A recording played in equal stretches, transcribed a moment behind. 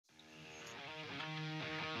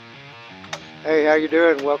Hey, how you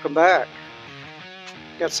doing? Welcome back.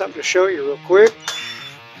 Got something to show you real quick.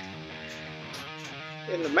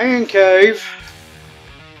 In the man cave,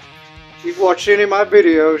 if you've watched any of my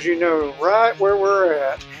videos, you know right where we're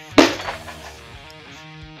at.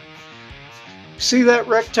 See that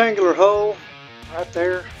rectangular hole right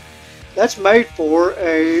there? That's made for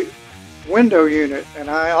a window unit,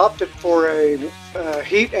 and I opted for a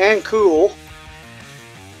heat and cool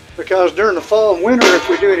because during the fall and winter, if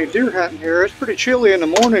we do any deer hunting here, it's pretty chilly in the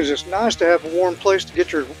mornings. It's nice to have a warm place to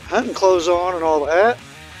get your hunting clothes on and all that.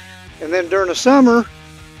 And then during the summer,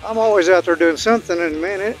 I'm always out there doing something, and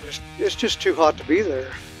man, it's just too hot to be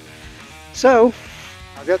there. So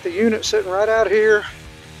I got the unit sitting right out here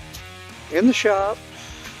in the shop.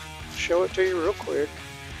 I'll show it to you real quick.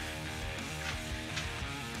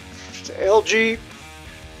 It's an LG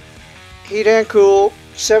heat and cool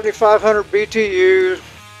 7500 BTU,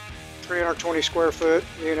 320 square foot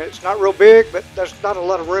unit. It's not real big, but there's not a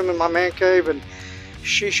lot of room in my man cave and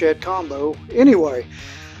she shed combo. Anyway,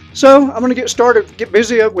 so I'm going to get started, get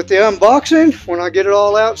busy with the unboxing. When I get it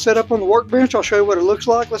all out, set up on the workbench, I'll show you what it looks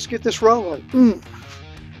like. Let's get this rolling.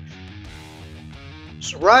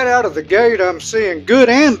 So right out of the gate, I'm seeing good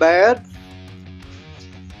and bad.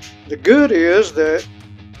 The good is that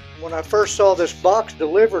when I first saw this box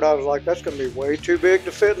delivered, I was like, that's going to be way too big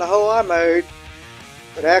to fit in the hole I made.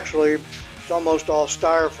 But actually, it's almost all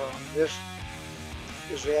styrofoam. This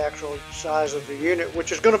is the actual size of the unit,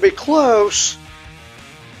 which is going to be close.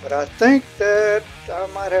 But I think that I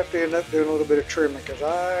might have to end up doing a little bit of trimming because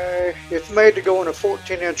it's made to go in a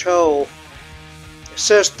 14-inch hole. It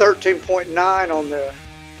says 13.9 on the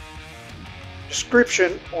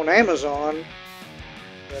description on Amazon,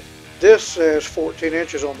 but this says 14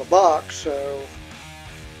 inches on the box, so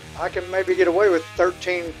I can maybe get away with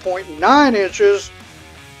 13.9 inches,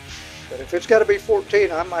 but if it's got to be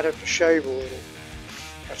 14, I might have to shave a little.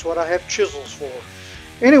 That's what I have chisels for.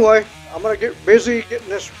 Anyway, I'm going to get busy getting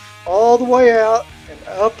this all the way out and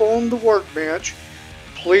up on the workbench.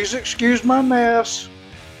 Please excuse my mess.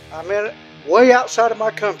 I'm in way outside of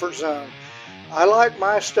my comfort zone. I like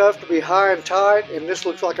my stuff to be high and tight, and this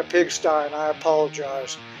looks like a pigsty, and I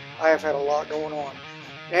apologize. I have had a lot going on.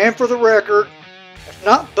 And for the record, it's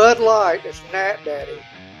not Bud Light, it's Nat Daddy.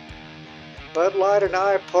 Bud Light and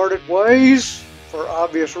I parted ways for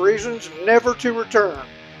obvious reasons, never to return.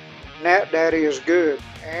 Nat Daddy is good,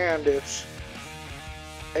 and it's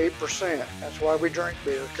 8%. That's why we drink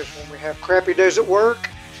beer, because when we have crappy days at work,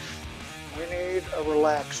 we need a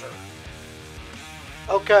relaxer.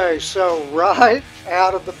 Okay, so right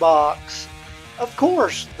out of the box, of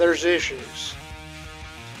course there's issues.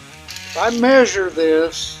 If I measure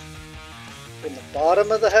this from the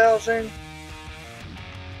bottom of the housing,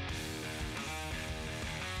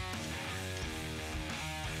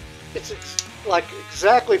 it's like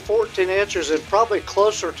exactly 14 inches and probably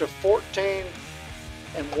closer to 14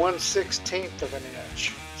 and 1/16 of an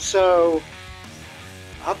inch. So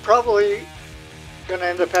I'm probably going to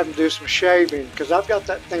end up having to do some shaving because I've got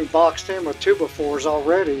that thing boxed in with 2x4s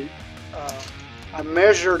already. I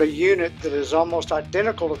measured a unit that is almost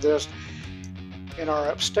identical to this in our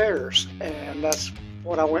upstairs, and that's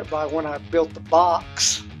what I went by when I built the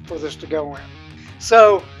box for this to go in.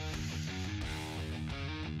 So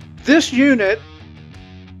this unit,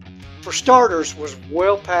 for starters, was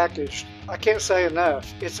well packaged. I can't say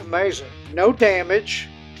enough. It's amazing. No damage.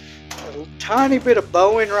 A tiny bit of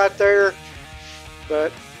bowing right there,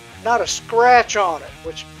 but not a scratch on it,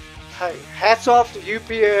 which, hey, hats off to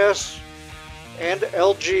UPS and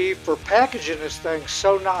LG for packaging this thing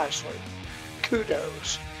so nicely.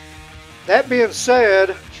 Kudos. That being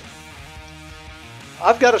said,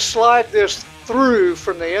 I've got to slide this through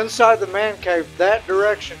from the inside of the man cave that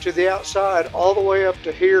direction to the outside all the way up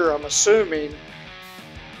to here, I'm assuming.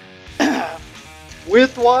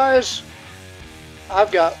 Width-wise,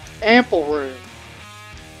 I've got ample room.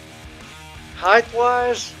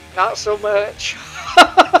 Height-wise, not so much.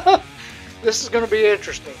 This is going to be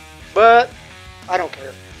interesting, but I don't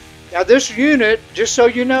care. Now this unit, just so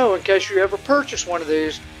you know, in case you ever purchase one of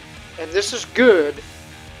these, and this is good,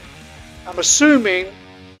 I'm assuming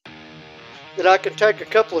that I can take a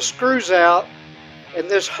couple of screws out and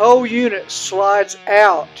this whole unit slides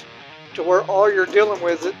out to where all you're dealing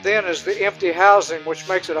with then is the empty housing, which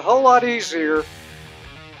makes it a whole lot easier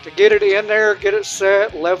to get it in there, get it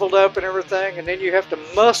set, leveled up and everything, and then you have to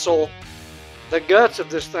muscle the guts of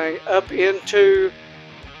this thing up into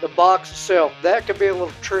the box itself. That can be a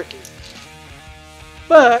little tricky,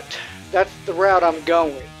 but that's the route I'm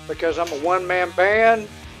going because I'm a one-man band,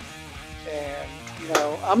 and you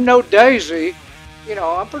know, I'm no Daisy. You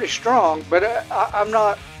know, I'm pretty strong, but I'm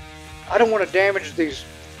not I don't want to damage these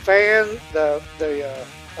the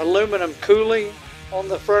aluminum cooling on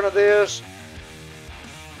the front of this.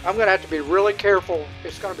 I'm going to have to be really careful.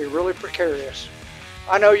 It's going to be really precarious.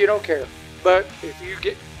 I know you don't care, but if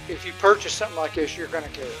you purchase something like this, you're going to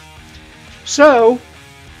care. So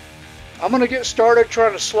I'm going to get started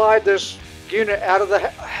trying to slide this unit out of the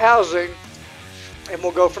housing, and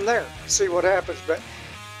we'll go from there, see what happens. But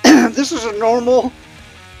this is a normal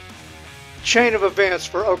chain of events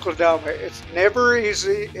for okladoma. It's never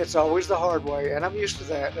easy. It's always the hard way, and I'm used to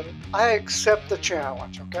that, and I accept the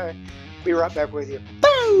challenge. Okay, be right back with you.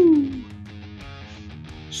 Boom.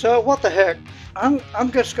 So what the heck,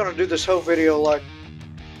 I'm just going to do this whole video like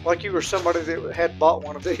you were somebody that had bought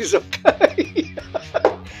one of these. Okay.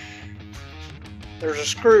 There's a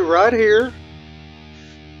screw right here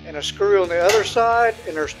and a screw on the other side,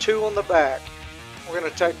 and there's 2 on the back. We're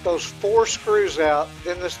going to take those 4 screws out,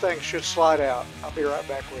 then this thing should slide out. I'll be right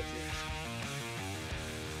back with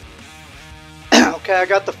you. Okay, I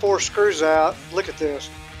got the 4 screws out. Look at this.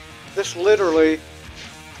 This literally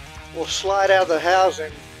will slide out of the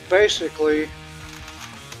housing basically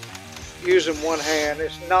using one hand.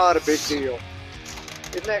 It's not a big deal.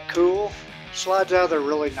 Isn't that cool? Slides out of there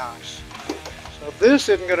really nice. So this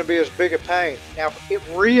isn't going to be as big a pain. Now,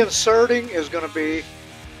 reinserting is going to be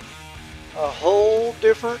a whole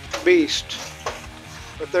different beast.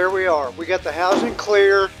 But there we are. We got the housing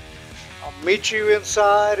clear. I'll meet you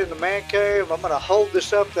inside in the man cave. I'm going to hold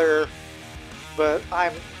this up there, but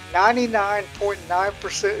I'm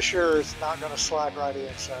 99.9% sure it's not going to slide right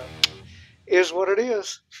in. So, is what it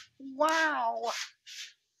is. Wow.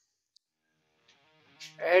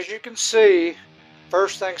 As you can see,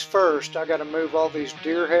 first things first, I got to move all these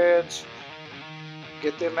deer heads,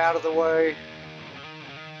 get them out of the way,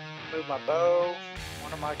 move my bow,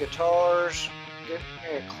 one of my guitars, get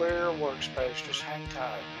me a clear workspace. Just hang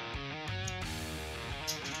tight.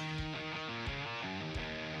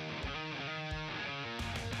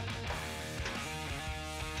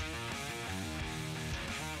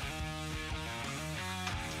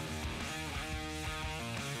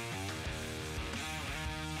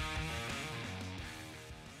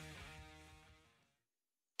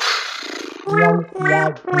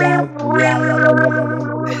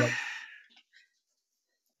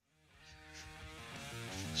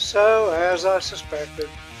 So, as I suspected,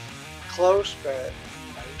 close bet,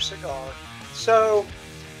 no cigar. So,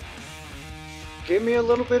 give me a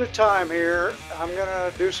little bit of time here. I'm going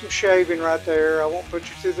to do some shaving right there. I won't put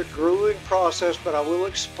you through the grueling process, but I will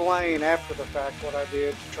explain after the fact what I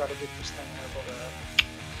did to try to get this thing leveled up.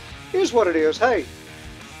 Here's what it is. Hey,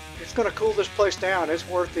 it's going to cool this place down. It's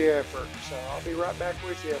worth the effort. So I'll be right back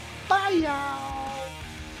with you. Bye, y'all.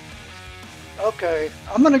 Okay,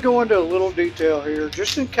 I'm going to go into a little detail here,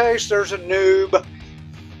 just in case there's a noob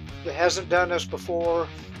that hasn't done this before.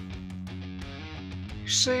 You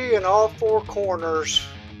see, in all 4 corners,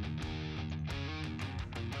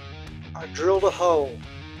 I drilled a hole,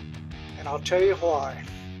 and I'll tell you why.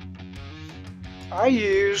 I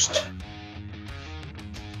used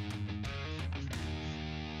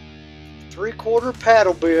 3/4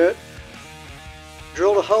 paddle bit,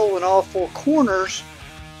 drilled a hole in all 4 corners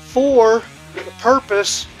for the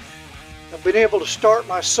purpose of being able to start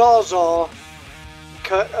my sawzall,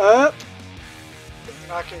 cut up,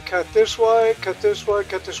 and I can cut this way, cut this way,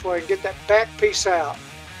 cut this way, and get that back piece out.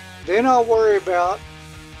 Then I'll worry about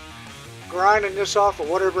grinding this off or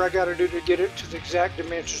whatever I got to do to get it to the exact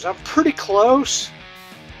dimensions. I'm pretty close,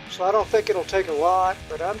 so I don't think it'll take a lot,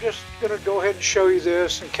 but I'm just going to go ahead and show you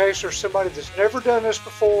this in case there's somebody that's never done this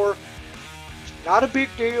before. Not a big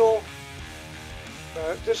deal,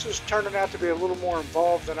 but this is turning out to be a little more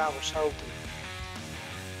involved than I was hoping.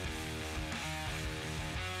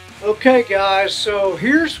 Okay guys, so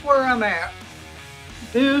here's where I'm at.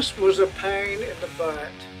 This was a pain in the butt,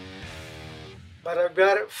 but I've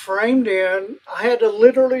got it framed in. I had to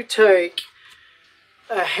literally take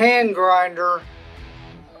a hand grinder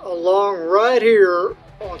along right here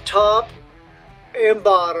on top and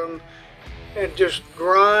bottom and just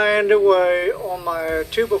grind away on my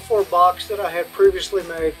 2x4 box that I had previously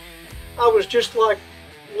made. I was just like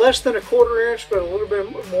less than a 1/4 inch, but a little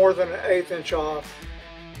bit more than an 1/8 inch off.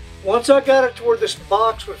 Once I got it to where this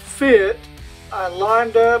box would fit, I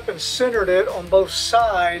lined up and centered it on both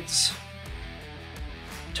sides.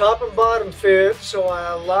 Top and bottom fit, so I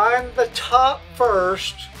aligned the top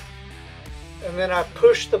first, and then I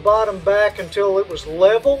pushed the bottom back until it was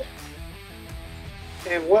level.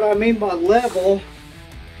 And what I mean by level,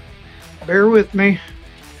 bear with me,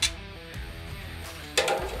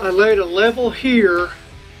 I laid a level here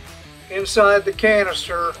inside the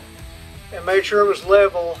canister and made sure it was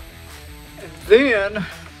level, And then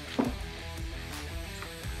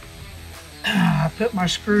I put my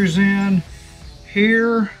screws in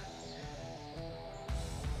here,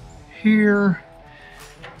 here,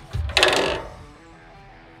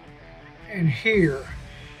 and here.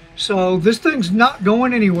 So this thing's not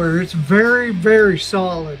going anywhere. It's very, very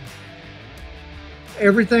solid.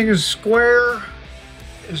 Everything is square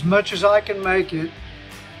as much as I can make it.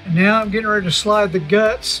 And now I'm getting ready to slide the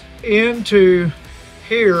guts into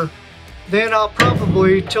here. Then I'll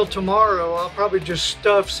probably, till tomorrow, I'll probably just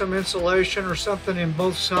stuff some insulation or something in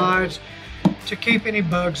both sides to keep any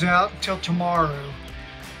bugs out until tomorrow.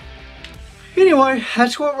 Anyway,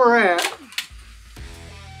 that's where we're at.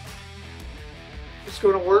 It's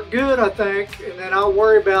going to work good, I think, and then I'll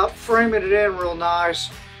worry about framing it in real nice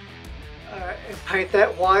and paint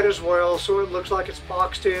that white as well so it looks like it's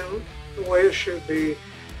boxed in the way it should be.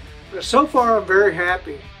 But so far, I'm very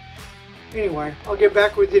happy. Anyway, I'll get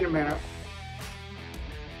back with you in a minute.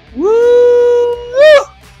 Woo!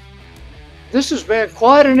 This has been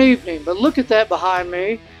quite an evening, but look at that behind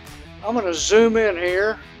me. I'm going to zoom in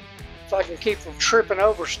here if I can keep from tripping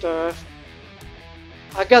over stuff.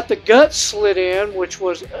 I got the guts slid in, which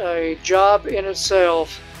was a job in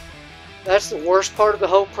itself. That's the worst part of the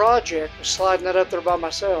whole project, was sliding that up there by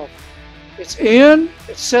myself. It's in,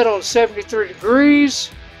 it's set on 73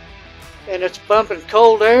 degrees, and it's bumping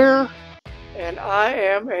cold air, and I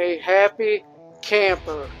am a happy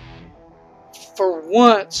camper. For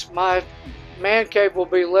once, my man cave will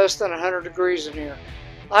be less than 100 degrees in here.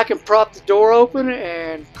 I can prop the door open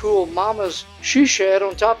and cool Mama's she shed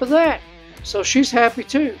on top of that. So she's happy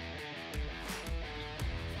too.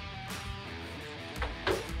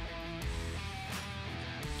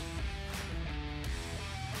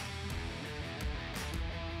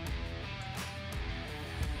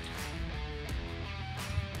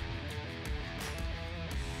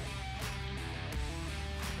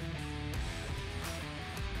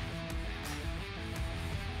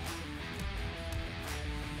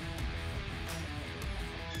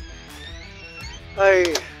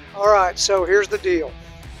 Hey, alright, so here's the deal.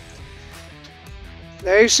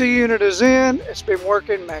 The AC unit is in. It's been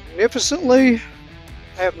working magnificently.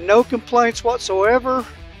 I have no complaints whatsoever.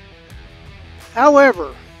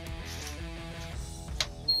 However,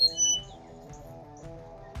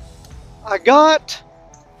 I got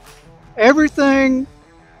everything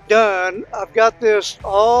done. I've got this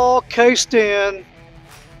all cased in,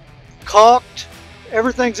 caulked.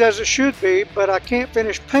 Everything's as it should be, but I can't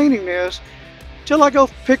finish painting this till I go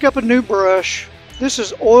pick up a new brush. This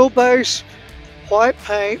is oil-based white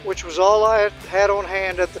paint, which was all I had on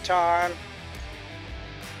hand at the time.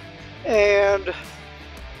 And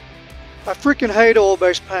I freaking hate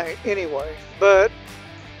oil-based paint anyway, but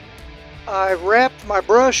I wrapped my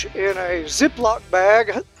brush in a Ziploc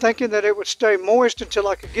bag thinking that it would stay moist until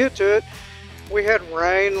I could get to it. We had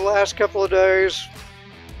rain the last couple of days,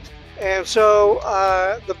 and so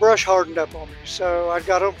the brush hardened up on me. So I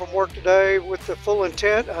got home from work today with the full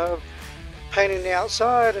intent of painting the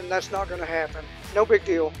outside, and that's not going to happen. No big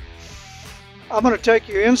deal. I'm going to take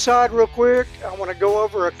you inside real quick. I want to go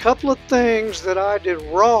over a couple of things that I did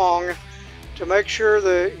wrong to make sure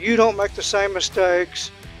that you don't make the same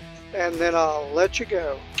mistakes, and then I'll let you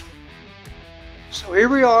go. So here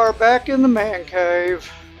we are back in the man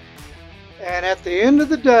cave, and at the end of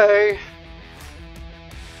the day,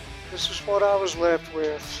 this is what I was left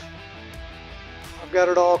with. I've got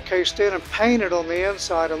it all cased in and painted on the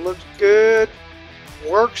inside. It looks good,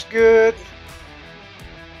 works good.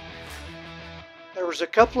 There was a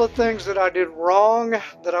couple of things that I did wrong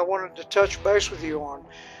that I wanted to touch base with you on.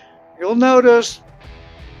 You'll notice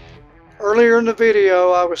earlier in the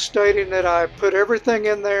video I was stating that I put everything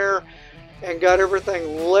in there and got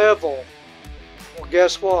everything level. Well,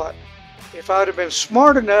 guess what? If I'd have been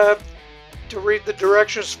smart enough to read the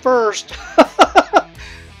directions first,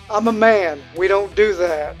 I'm a man. We don't do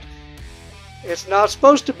that. It's not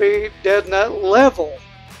supposed to be dead nut level.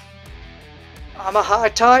 I'm a high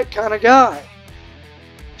tight kind of guy.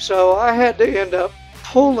 So I had to end up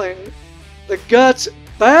pulling the guts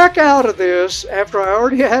back out of this after I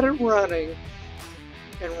already had it running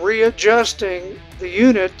and readjusting the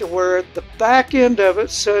unit to where the back end of it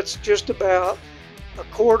sits just about a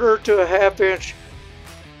quarter to a half inch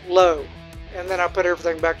low. And then I put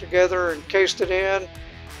everything back together and cased it in.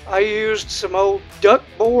 I used some old Duct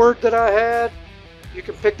Board that I had. You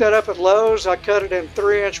can pick that up at Lowe's. I cut it in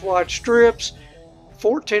 3-inch wide strips,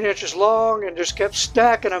 14 inches long, and just kept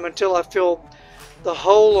stacking them until I filled the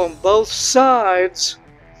hole on both sides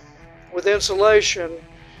with insulation,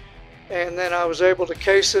 and then I was able to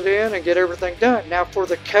case it in and get everything done. Now for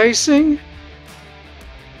the casing,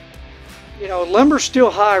 you know, lumber's still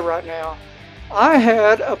high right now. I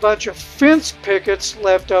had a bunch of fence pickets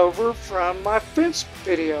left over from my fence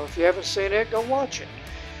video. If you haven't seen it, go watch it.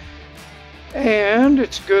 And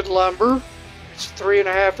it's good lumber. It's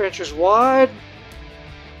 3.5 inches wide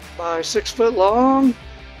by 6 foot long.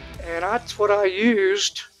 And that's what I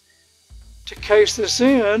used to case this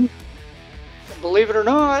in. And believe it or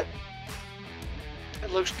not,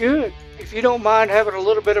 it looks good. If you don't mind having a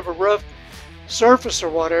little bit of a rough surface or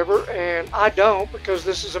whatever, and I don't, because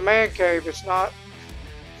this is a man cave, it's not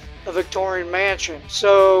a Victorian mansion.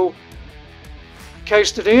 So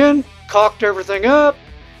cased it in, caulked everything up,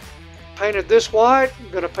 painted this white. I'm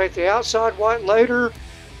going to paint the outside white later.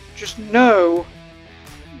 Just know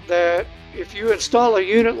that if you install a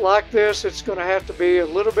unit like this, it's going to have to be a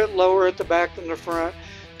little bit lower at the back than the front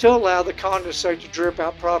to allow the condensate to drip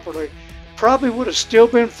out properly. Probably would have still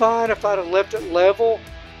been fine if I'd have left it level,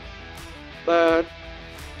 but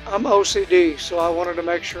I'm OCD, so I wanted to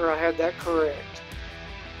make sure I had that correct.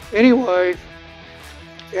 Anyway, if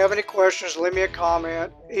you have any questions, leave me a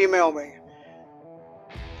comment, email me,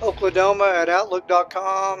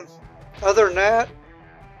 okladoma@outlook.com. Other than that,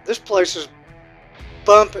 this place is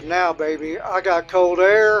bumping now, baby. I got cold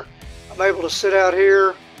air. I'm able to sit out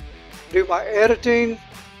here, do my editing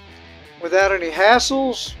without any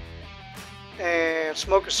hassles, and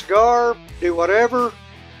smoke a cigar, do whatever.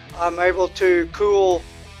 I'm able to cool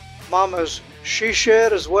Mama's she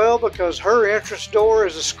shed as well, because her entrance door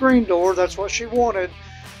is a screen door. That's what she wanted.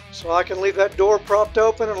 So I can leave that door propped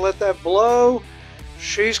open and let that blow.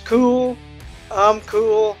 She's cool. I'm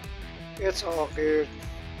cool. It's all good.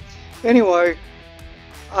 Anyway,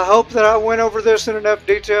 I hope that I went over this in enough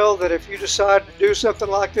detail that if you decide to do something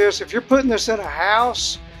like this, if you're putting this in a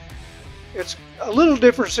house, it's a little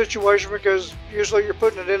different situation, because usually you're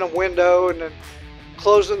putting it in a window and then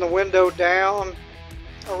closing the window down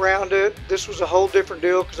around it. This was a whole different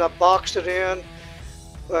deal because I boxed it in,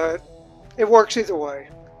 but it works either way.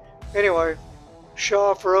 Anyway,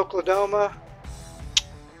 Shaw for Okladoma,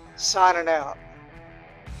 signing out.